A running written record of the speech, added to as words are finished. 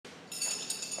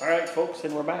Alright folks,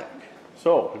 and we're back.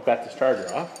 So, we've got the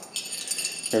starter off.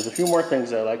 There's a few more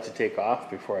things I like to take off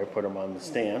before I put them on the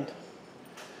stand.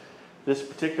 This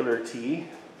particular tee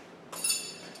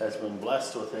has been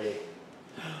blessed with a,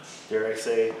 dare I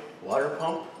say, water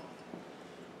pump.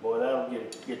 Boy, that'll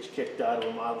get you kicked out of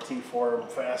a Model T Forum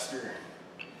faster.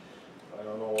 I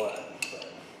don't know what,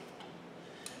 but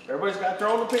everybody's got their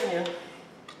own opinion.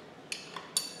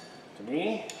 To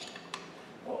me,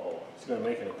 it's gonna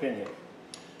make an opinion.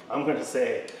 I'm gonna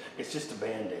say it's just a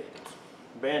Band-Aid.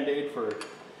 Band-Aid for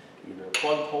either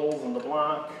plug holes in the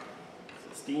block,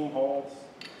 steam holes,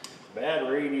 bad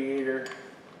radiator,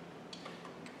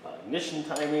 ignition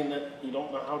timing that you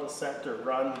don't know how to set or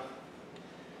run,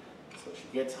 so she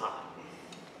gets hot.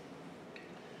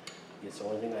 It's the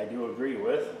only thing I do agree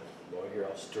with. Boy, here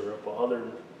I'll stir up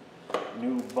another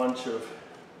new bunch of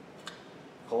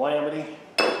calamity.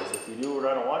 Because if you do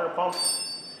run a water pump,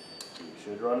 you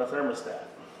should run a thermostat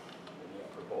in the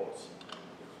upper bowls.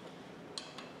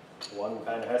 One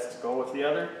kind of has to go with the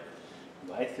other.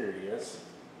 My theory is,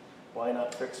 why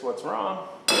not fix what's wrong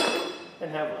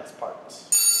and have less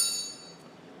parts?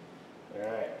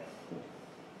 Alright.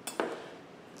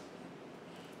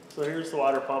 So here's the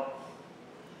water pump.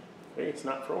 Hey, it's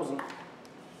not frozen.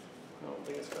 I don't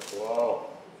think it's got, whoa,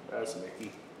 that's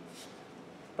Mickey.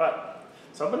 But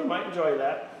somebody might enjoy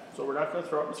that, so we're not going to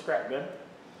throw it in the scrap bin.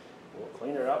 We'll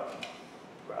clean it up,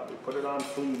 probably put it on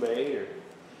Fleabay or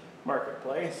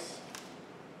Marketplace.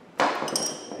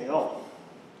 There you go.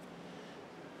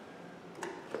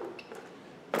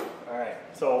 Alright,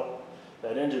 so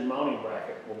that engine mounting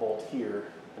bracket will bolt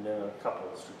here, and then a couple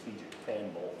of strategic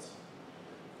fan bolts,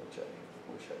 which I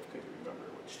wish I could remember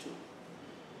which two.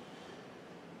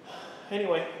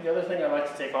 Anyway, the other thing I like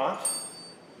to take off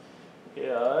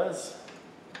is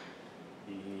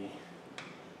the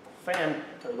fan,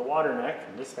 or the water neck,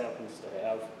 and this happens to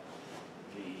have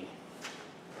the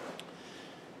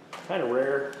kind of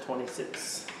rare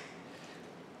 26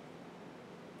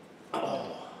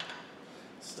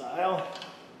 style.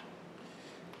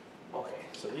 Okay,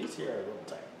 so these here are a little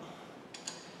tight.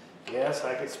 Yes,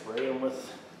 I could spray them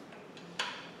with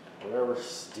whatever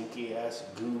stinky ass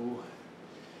goo.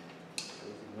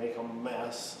 Make them a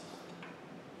mess.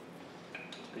 To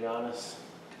be honest,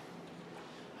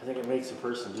 I think it makes a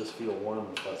person just feel warm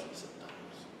and fuzzy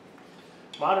sometimes.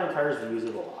 Modern cars use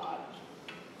it a lot.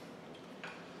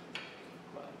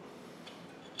 But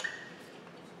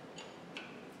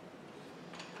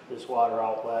this water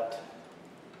outlet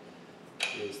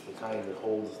is the kind that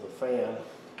holds the fan.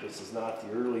 This is not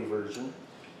the early version,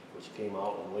 which came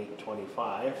out in late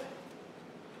 25.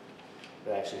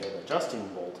 It actually had an adjusting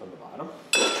bolt on the bottom,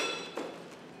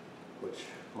 which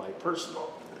my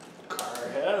personal car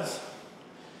has.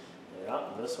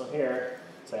 Yeah, and this one here,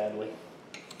 sadly,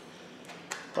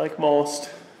 like most,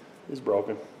 is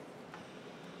broken.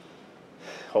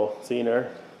 Oh, see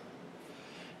there?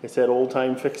 It said old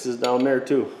time fixes down there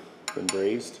too. Been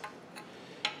brazed.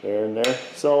 There and there.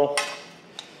 So,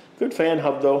 good fan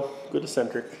hub though, good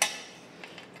eccentric.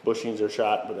 Bushings are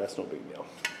shot, but that's no big deal.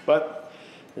 But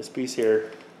this piece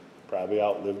here probably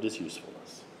outlived its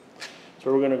usefulness.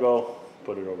 So we're going to go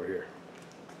put it over here.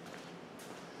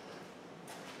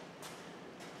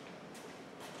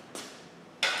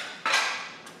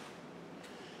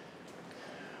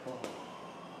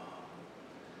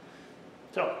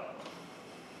 So,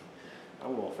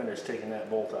 I'm going to finish taking that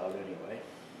bolt out anyway.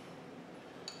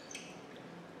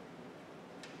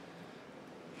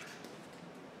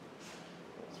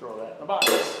 Throw that in the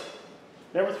box.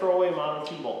 Never throw away Model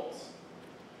T bolts,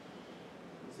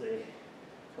 because they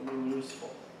come in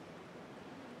useful.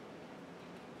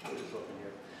 What is looking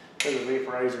here? There's a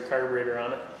vaporizer carburetor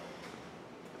on it.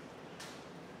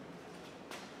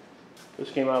 This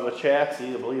came out of a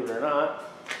chassis, believe it or not.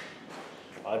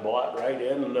 I bought right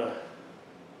in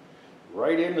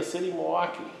the city of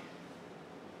Milwaukee.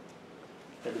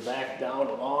 Had to back down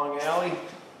a long alley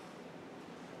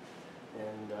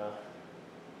and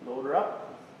load her up.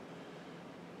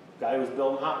 Guy was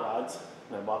building hot rods,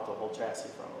 and I bought the whole chassis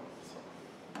from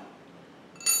him.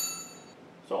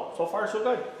 So far so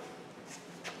good.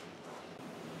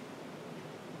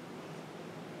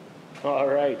 All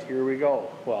right, here we go.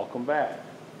 Welcome back.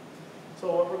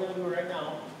 So what we're going to do right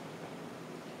now,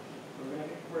 we're going to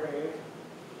get brave.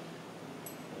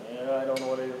 Yeah, I don't know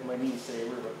what I did with my knee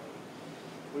saver, but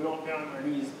we won't get on our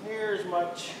knees near as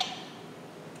much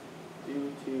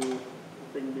due to the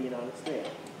thing being on a stand.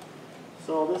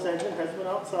 So this engine has been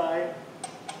outside,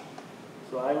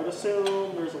 so I would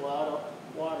assume there's a lot of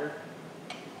water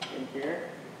in here.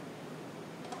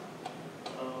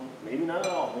 Maybe not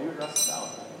at all, maybe it rusts out,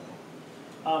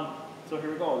 I don't know. So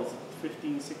here we go. This is a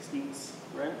 15/16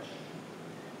 wrench.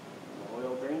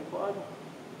 Oil drain plug.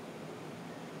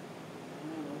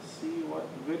 And let's see what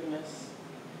goodness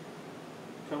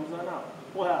comes on out.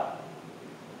 Wow.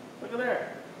 Look at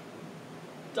there.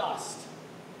 Dust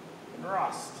and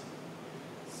rust.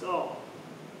 So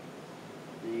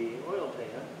the oil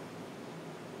pan,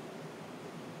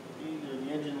 either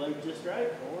the engine laid just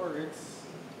right or it's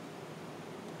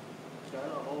got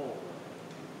a hole.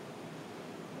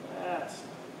 That's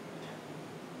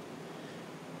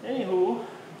anywho.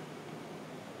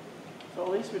 So at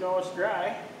least we know it's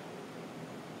dry.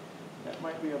 That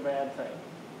might be a bad thing.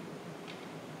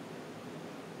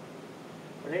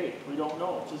 But hey, we don't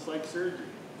know. It's just like surgery.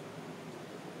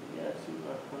 Yeah, so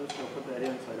I'm just going to put that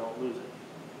in so I don't lose it.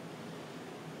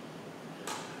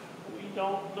 We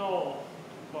don't know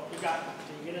what we got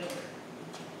to get in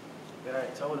there.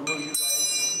 Alright, so I'm going to move you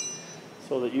guys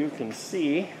so that you can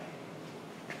see.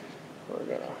 We're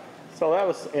gonna. So that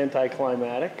was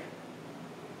anticlimactic.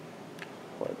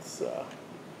 Let's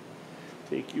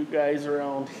take you guys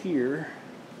around here.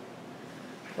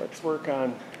 Let's work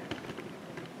on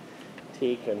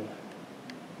taking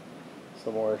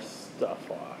some more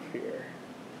stuff off here.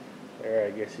 There,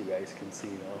 I guess you guys can see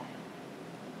now.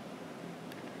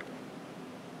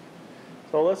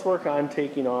 So let's work on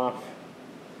taking off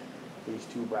these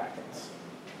two brackets.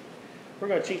 We're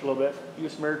going to cheat a little bit,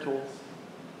 use some air tools.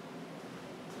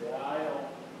 Yeah, I know.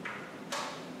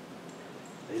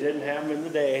 They didn't have them in the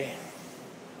day.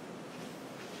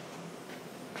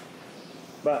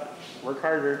 But work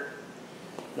harder.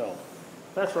 No,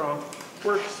 that's wrong.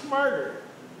 Work smarter,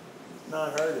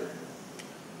 not harder.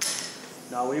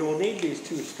 Now we will need these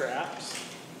two straps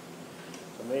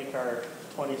to make our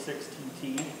 26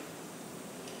 TT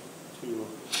to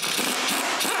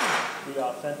be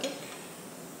authentic.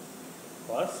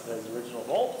 Plus, there's original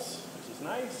bolts, which is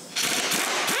nice.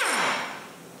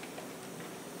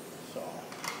 So,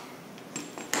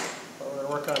 what we're going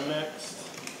to work on next,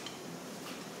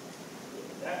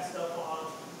 get that stuff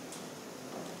off.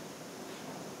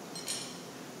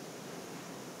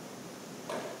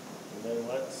 And then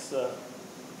let's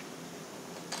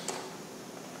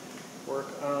work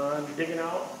on digging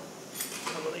out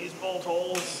some of these bolt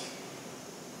holes.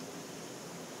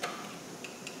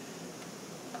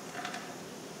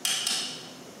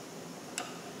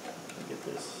 Get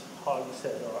this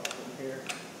hogshead off from here.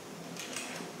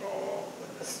 Oh,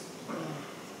 goodness.